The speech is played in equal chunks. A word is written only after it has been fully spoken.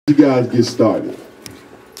You guys get started.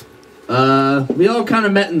 We all kind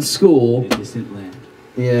of met in school. In distant land.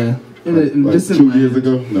 Yeah. Like 2 years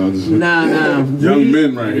ago? No, just Nah. Young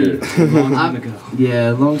men right here. Long time ago.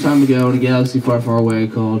 Yeah, a long time ago in a galaxy far, far away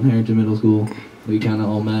called Harrington Middle School. We kind of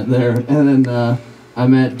all met there. And then I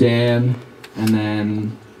met Dan, and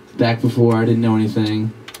then back before I didn't know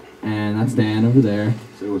anything. And that's Dan over there.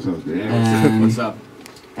 Say what's up, Dan. And, What's up?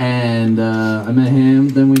 And I met him,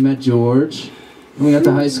 then we met George. And we got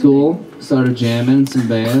to high school, started jamming in some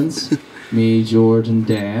bands. Me, George, and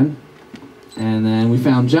Dan. And then we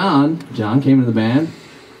found John. John came into the band.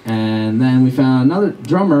 And then we found another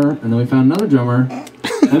drummer. And then we found another drummer.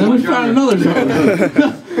 And then we found another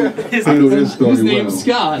drummer. I know this story. His name's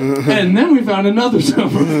Scott. And then we found another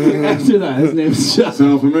drummer after that. His name's Chuck.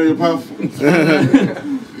 Sound familiar, Puff?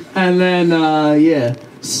 And then, yeah.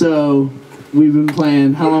 So we've been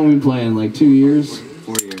playing. How long have we been playing? Like 2 years?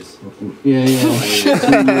 4 years. Yeah.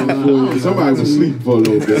 Somebody was asleep for a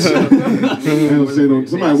little bit. Somebody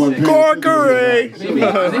wasn't paying attention.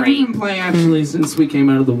 I think we've been playing actually since we came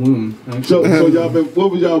out of the womb. So y'all been, what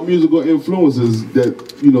were y'all musical influences that,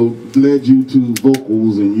 you know, led you to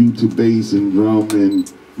vocals and you to bass and drum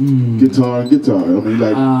and guitar? I mean,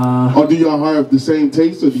 like, or do y'all have the same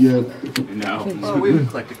taste, or do you have? No. Oh, we have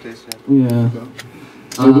eclectic taste. Yeah.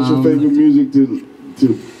 So what's your favorite music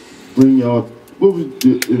to bring y'all? What would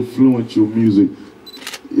influence your music?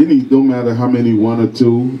 Don't matter how many, 1 or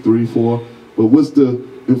 2, 3, 4, but what's the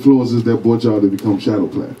influences that brought y'all to become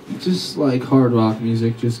SHADOWPLAY? Just like hard rock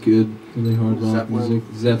music, just good, really hard rock music.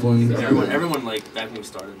 Zeppelin. Everyone like back when we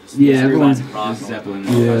started. Just everyone's rock, Zeppelin.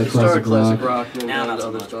 Yeah, classic rock. Now not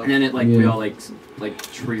so much. And then it we all like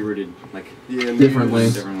tree rooted differently.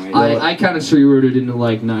 I kind of tree rooted into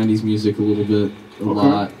like 90s music a little bit. A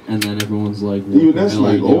lot, and then everyone's like, even that's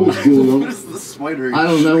like old school. What is the spider? I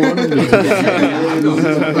don't know what I'm doing.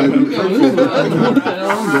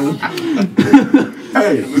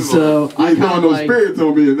 Hey, so I kind of like spirits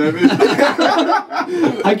on me, and that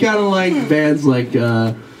I kind of like bands like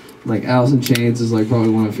Alice in Chains is like probably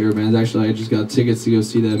one of my favorite bands. Actually, I just got tickets to go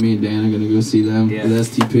see them. Me and Dan are gonna go see them with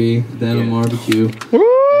STP, then on barbecue. Woo!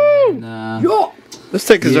 And, Those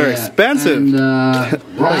tickets are expensive. And,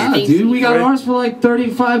 dude, we got ours for like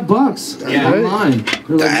 $35 online.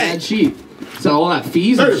 They're like mad cheap. So all that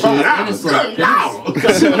fees and shit, and it's like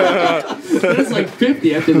it's like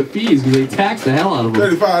 $50 after the fees because they tax the hell out of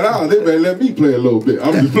them. $35, they better let me play a little bit.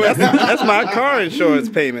 I'm just playing. That's my car insurance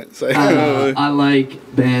payment. So. I like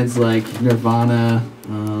bands like Nirvana,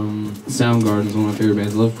 Soundgarden is one of my favorite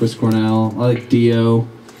bands. I love Chris Cornell. I like Dio.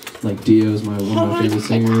 Dio is one of my favorite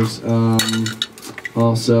singers.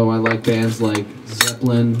 Also, I like bands like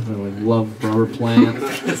Zeppelin. I love Rubber Plant.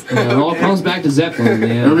 It all comes back to Zeppelin,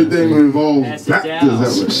 man. Everything revolves back to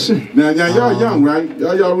Zeppelin. Now y'all young, right?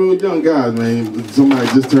 Y'all real young guys, man. Somebody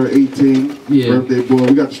just turned 18. Birthday boy.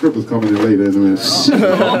 We got the strippers coming in later in a minute.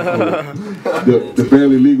 the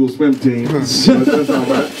barely legal swim team. But that's all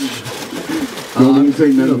right. Don't let me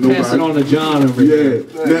take nothing to pass it on to John over here.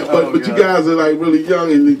 Yeah. But you guys are like really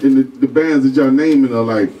young, and the bands that y'all naming are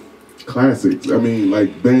like classics. I mean,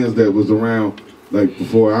 like bands that was around like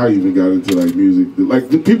before I even got into like music. Like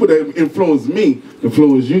the people that influenced me,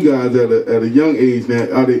 influenced you guys at a young age. Now,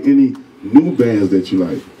 are there any new bands that you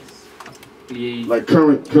like? Like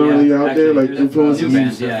currently out there, like influencing new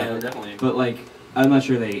bands, definitely. But like, I'm not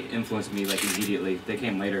sure they influenced me like immediately. They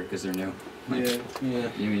came later because they're new. Like, yeah.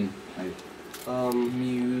 You mean like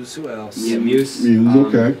Muse? Who else? Yeah, Muse.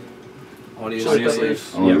 Okay. Audio Slave.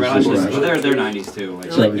 Yeah, Red Hot Chili Peppers. Well, they're 90s too.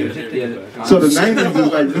 Like, so the 90s is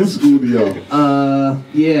like new school to y'all.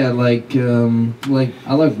 Yeah, like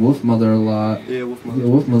I like Wolfmother a lot. Yeah, Wolfmother. Yeah,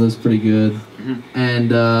 Wolfmother's pretty good.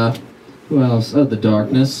 And who else? Oh, The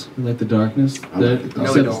Darkness. I like The Darkness. No,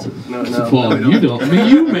 we don't. No. Well, you don't. I mean,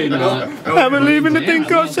 you may not. I believe in the thing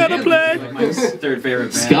called SHADOWPLAY. Like my third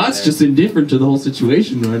favorite band. Scott's just indifferent to the whole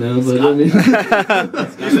situation right now, but I mean,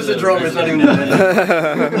 He's just a drummer. It's not even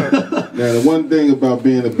that. Now, the one thing about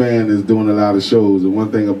being a band is doing a lot of shows. The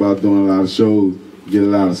one thing about doing a lot of shows, you get a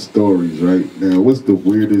lot of stories, right? Now, what's the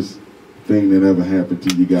weirdest thing that ever happened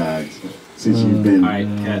to you guys since you've been? All right,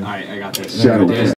 I got this. SHADOWPLAY.